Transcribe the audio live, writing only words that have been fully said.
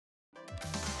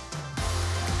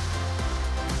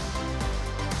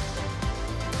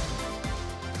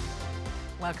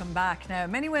Welcome back. Now,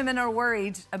 many women are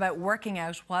worried about working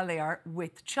out while they are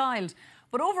with child.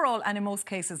 But overall, and in most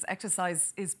cases,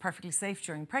 exercise is perfectly safe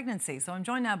during pregnancy. So I'm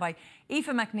joined now by Aoife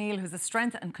MacNeill, who's a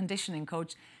strength and conditioning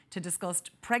coach, to discuss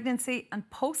pregnancy and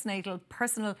postnatal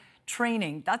personal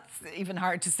training. That's even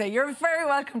hard to say. You're very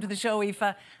welcome to the show,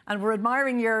 Aoife, and we're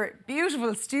admiring your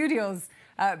beautiful studios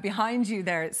behind you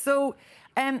there. So,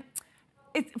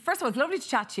 first of all, it's lovely to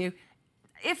chat to you.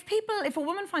 If a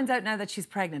woman finds out now that she's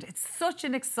pregnant, it's such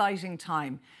an exciting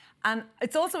time. And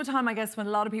it's also a time, I guess, when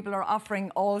a lot of people are offering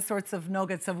all sorts of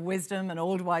nuggets of wisdom and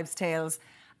old wives' tales.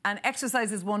 And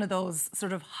exercise is one of those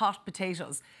sort of hot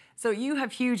potatoes. So you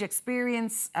have huge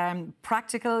experience,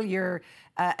 practical. You're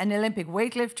an Olympic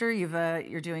weightlifter.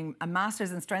 You're doing a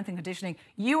master's in strength and conditioning.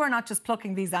 You are not just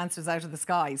plucking these answers out of the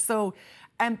sky. So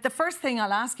the first thing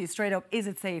I'll ask you straight up, is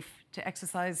it safe to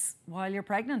exercise while you're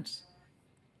pregnant?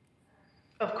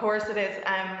 Of course it is.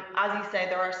 As you say,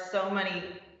 there are so many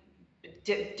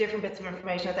different bits of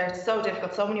information out there. It's so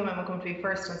difficult. So many women come to me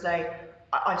first and say,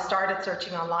 I've started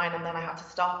searching online and then I had to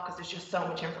stop because there's just so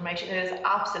much information. It is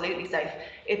absolutely safe.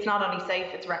 It's not only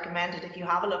safe, it's recommended. If you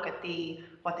have a look at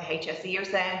what the HSE are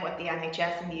saying, what the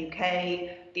NHS in the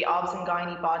UK, the OBS and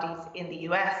gynae bodies in the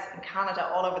US and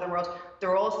Canada, all over the world,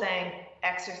 they're all saying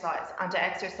exercise, and to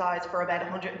exercise for about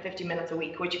 150 minutes a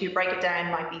week, which if you break it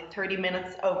down might be 30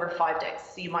 minutes over 5 days.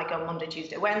 So you might go Monday,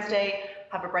 Tuesday, Wednesday,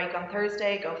 have a break on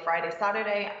Thursday, go Friday,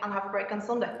 Saturday, and have a break on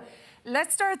Sunday.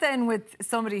 Let's start then with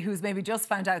somebody who's maybe just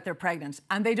found out they're pregnant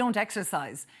and they don't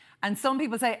exercise. And some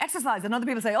people say exercise, and other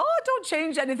people say, oh, don't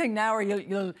change anything now, or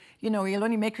you'll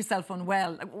only make yourself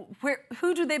unwell.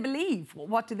 Who do they believe?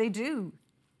 What do they do?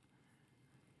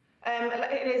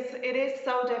 It is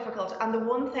so difficult. And the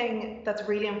one thing that's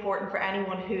really important for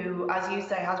anyone who, as you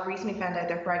say, has recently found out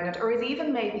they're pregnant, or is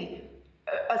even maybe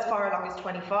as far along as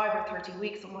 25 or 30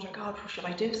 weeks, and wondering, God, should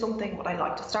I do something? Would I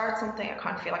like to start something? I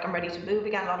kind of feel like I'm ready to move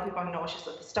again. A lot of people are nauseous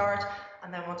at the start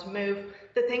and then want to move.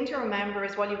 The thing to remember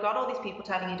is, while you've got all these people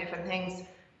telling you different things,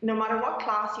 no matter what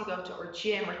class you go to, or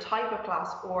gym, or type of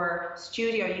class, or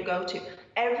studio you go to,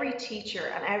 every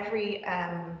teacher and every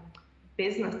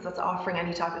business that's offering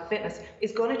any type of fitness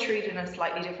is going to treat it in a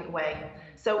slightly different way.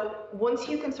 So once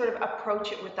you can sort of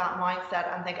approach it with that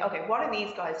mindset and think, okay, what are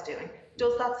these guys doing?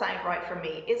 Does that sound right for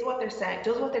me? Does what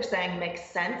they're saying make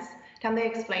sense? Can they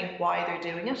explain why they're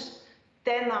doing it?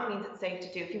 Then that means it's safe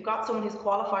to do. If you've got someone who's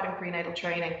qualified in prenatal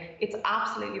training, it's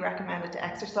absolutely recommended to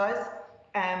exercise.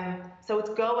 So it's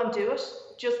go and do it.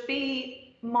 Just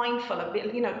be mindful of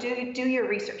it, do your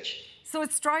research. So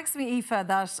it strikes me, Aoife,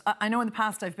 that I know in the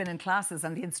past I've been in classes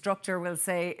and the instructor will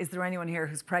say, is there anyone here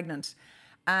who's pregnant?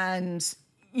 And,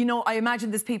 I imagine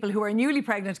there's people who are newly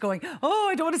pregnant going, oh,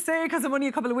 I don't want to say because I'm only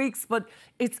a couple of weeks. But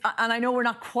and I know we're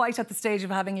not quite at the stage of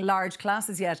having large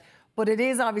classes yet, but it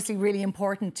is obviously really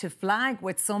important to flag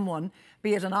with someone,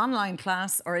 be it an online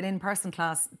class or an in-person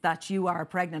class, that you are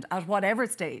pregnant at whatever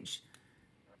stage.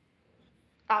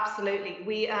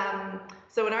 Absolutely.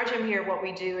 So in our gym here, what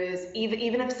we do is,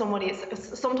 even if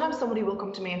sometimes somebody will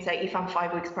come to me and say, if I'm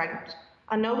 5 weeks pregnant,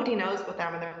 and nobody knows but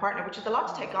them and their partner, which is a lot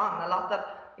to take on, and a lot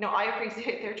that, I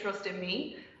appreciate their trust in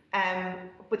me.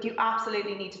 But you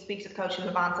absolutely need to speak to the coach in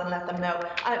advance and let them know.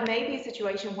 And it may be a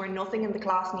situation where nothing in the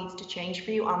class needs to change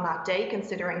for you on that day,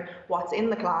 considering what's in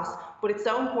the class. But it's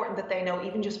so important that they know,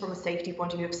 even just from a safety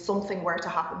point of view, if something were to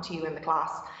happen to you in the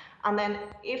class. And then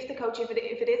if the coach, if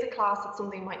it is a class that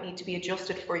something might need to be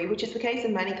adjusted for you, which is the case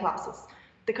in many classes,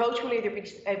 the coach will either be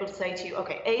able to say to you,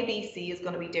 okay, A, B, C is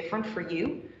going to be different for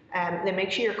you. They make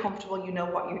sure you're comfortable, you know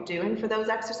what you're doing for those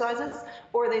exercises.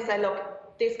 Or they say,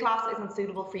 look, this class isn't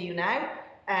suitable for you now.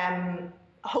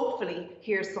 Hopefully,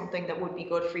 here's something that would be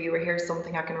good for you, or here's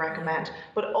something I can recommend.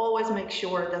 But always make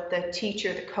sure that the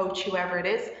teacher, the coach, whoever it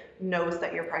is, knows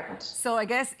that you're pregnant. So I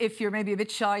guess if you're maybe a bit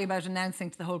shy about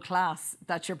announcing to the whole class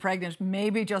that you're pregnant,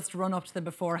 maybe just run up to them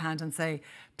beforehand and say,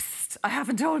 psst, I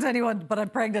haven't told anyone, but I'm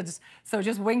pregnant. So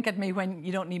just wink at me when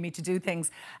you don't need me to do things.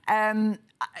 I'm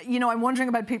wondering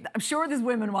about people. I'm sure there's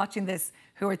women watching this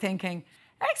who are thinking,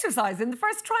 exercise in the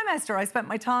first trimester, I spent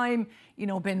my time,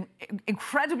 been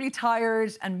incredibly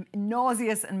tired and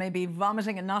nauseous and maybe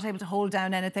vomiting and not able to hold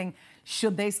down anything.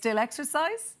 Should they still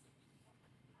exercise?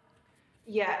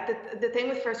 Yeah, the thing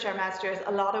with first trimester is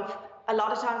a lot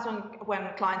of times when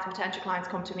potential clients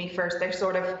come to me first, they're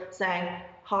sort of saying,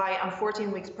 hi, I'm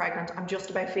 14 weeks pregnant. I'm just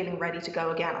about feeling ready to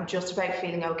go again. I'm just about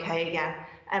feeling okay again.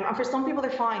 And for some people,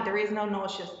 they're fine. There is no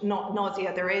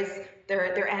nausea.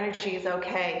 Their energy is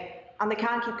okay. and they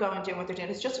can't keep going and doing what they're doing.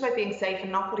 It's just about being safe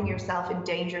and not putting yourself in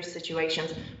dangerous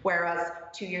situations, whereas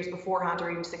 2 years beforehand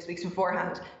or even 6 weeks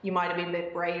beforehand, you might have been a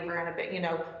bit braver and a bit,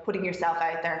 putting yourself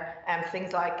out there.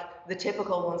 Things like the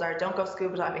typical ones are don't go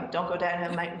scuba diving, don't go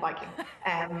downhill mountain biking.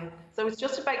 So it's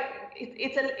just about,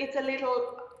 it's a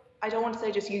little, I don't want to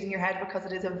say just using your head, because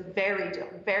it is a very,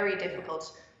 very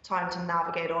difficult time to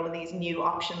navigate all of these new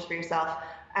options for yourself.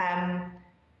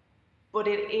 But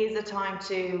it is a time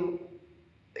to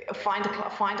find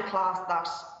a class that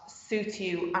suits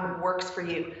you and works for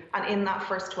you. And in that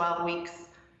first 12 weeks,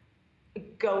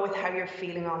 go with how you're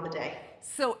feeling on the day.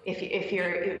 So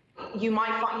you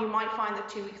might find that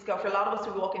 2 weeks ago, for a lot of us,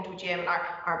 we walk into a gym and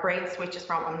our brain switches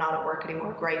from I'm not at work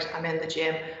anymore, great, I'm in the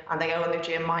gym, and they go in their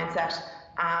gym mindset.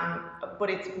 But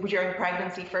it's during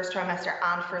pregnancy, first trimester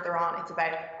and further on, it's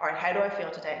about, all right, how do I feel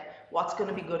today? What's going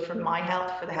to be good for my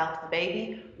health, for the health of the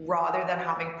baby, rather than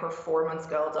having performance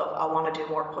goals of, I want to do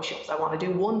more push-ups, I want to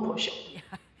do one push-up. Yeah.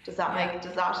 Does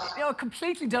that? It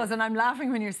completely does. And I'm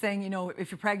laughing when you're saying, if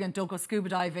you're pregnant, don't go scuba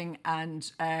diving and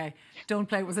don't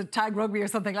play, was it tag rugby or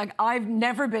something? Like, I've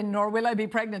never been, nor will I be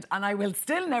pregnant, and I will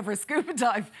still never scuba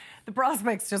dive. The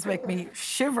prospects just make me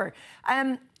shiver.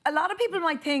 A lot of people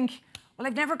might think, well,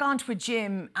 I've never gone to a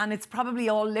gym and it's probably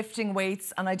all lifting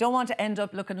weights and I don't want to end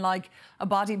up looking like a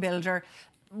bodybuilder.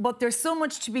 But there's so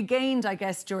much to be gained, I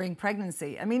guess, during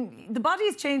pregnancy. I mean, the body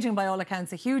is changing by all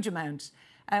accounts a huge amount.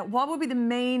 What would be the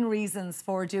main reasons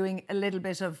for doing a little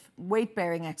bit of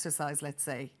weight-bearing exercise, let's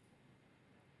say?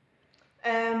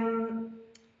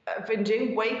 I've been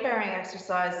doing weight-bearing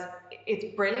exercise. It's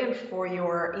brilliant for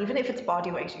even if it's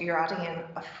body weight, you're adding in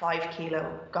a 5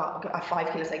 kilo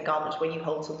say goblet when you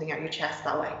hold something out your chest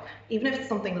that way. Even if it's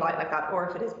something light like that, or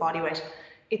if it is body weight,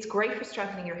 it's great for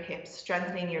strengthening your hips,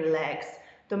 strengthening your legs.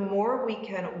 The more we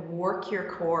can work your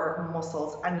core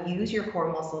muscles and use your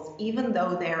core muscles, even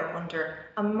though they're under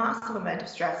a massive amount of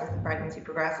stress as the pregnancy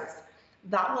progresses,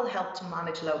 that will help to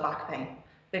manage low back pain,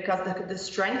 because the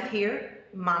strength here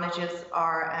manages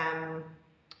our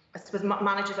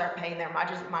manages our pain there,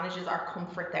 manages our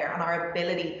comfort there, and our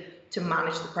ability to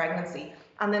manage the pregnancy.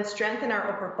 And then strengthen our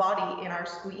upper body in our,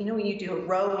 when you do a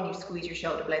row and you squeeze your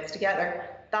shoulder blades together,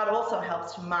 that also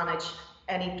helps to manage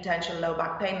any potential low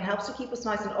back pain and helps to keep us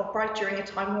nice and upright during a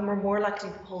time when we're more likely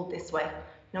to be pulled this way.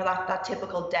 That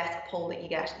typical desk pull that you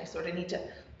get, and you sort of need to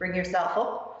bring yourself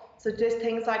up. So just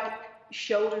things like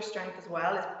shoulder strength as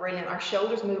well is brilliant. Our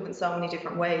shoulders move in so many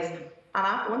different ways.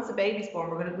 And once the baby's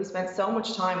born, we spend so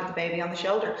much time with the baby on the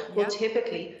shoulder. Yep. We'll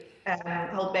typically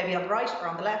hold the baby on the right or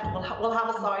on the left. We'll have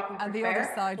a side we prefer. And the other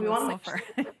side will suffer.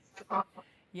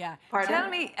 Yeah. Tell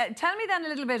me then a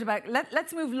little bit about,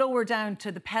 let's move lower down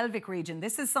to the pelvic region.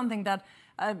 This is something that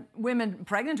women,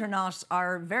 pregnant or not,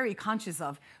 are very conscious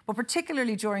of, but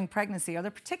particularly during pregnancy. Are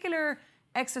there particular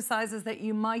exercises that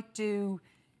you might do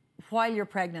while you're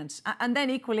pregnant, and then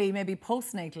equally maybe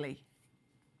postnatally?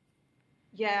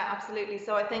 Yeah, absolutely.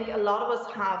 So I think a lot of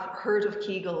us have heard of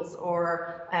Kegels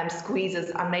or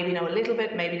squeezes and maybe know a little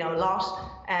bit, maybe know a lot.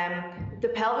 The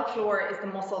pelvic floor is the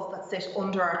muscles that sit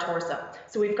under our torso.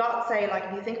 So we've got, say, like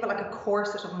if you think about like a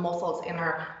corset of muscles in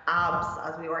our abs,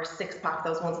 as we were six pack,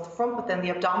 those ones at the front, but then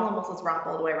the abdominal muscles wrap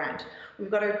all the way around.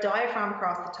 We've got our diaphragm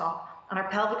across the top, and our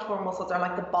pelvic floor muscles are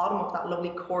like the bottom of that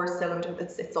lovely core cylinder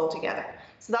that sits all together.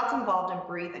 So that's involved in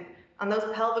breathing. And those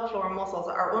pelvic floor muscles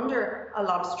are under a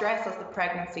lot of stress as the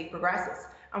pregnancy progresses.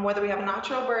 And whether we have a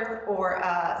natural birth or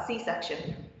a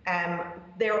C-section,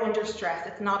 they're under stress.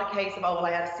 It's not a case of, oh, well,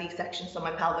 I had a C-section, so my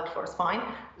pelvic floor is fine.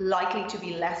 Likely to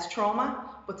be less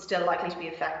trauma, but still likely to be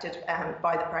affected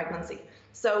by the pregnancy.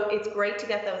 So it's great to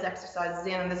get those exercises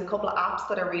in. And there's a couple of apps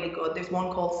that are really good. There's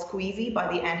one called Squeezy by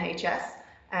the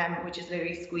NHS, which is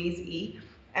literally Squeeze E.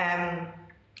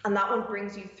 And that one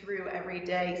brings you through every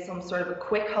day some sort of a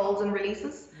quick holds and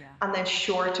releases, and then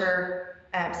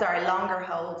longer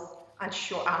holds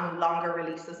and longer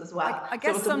releases as well. I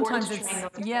guess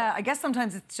I guess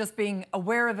sometimes it's just being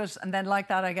aware of it, and then like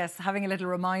that, I guess, having a little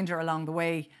reminder along the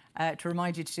way to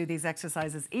remind you to do these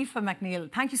exercises. Aoife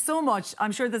MacNeill, thank you so much.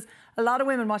 I'm sure there's a lot of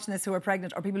women watching this who are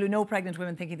pregnant, or people who know pregnant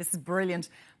women thinking this is brilliant.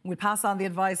 We'll pass on the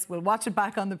advice. We'll watch it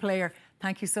back on the player.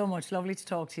 Thank you so much. Lovely to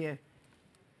talk to you.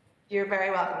 You're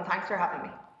very welcome. Thanks for having me.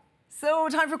 So,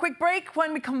 time for a quick break.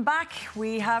 When we come back,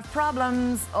 we have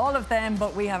problems, all of them,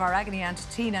 but we have our agony aunt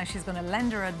Tina. She's going to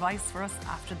lend her advice for us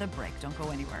after the break. Don't go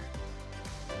anywhere.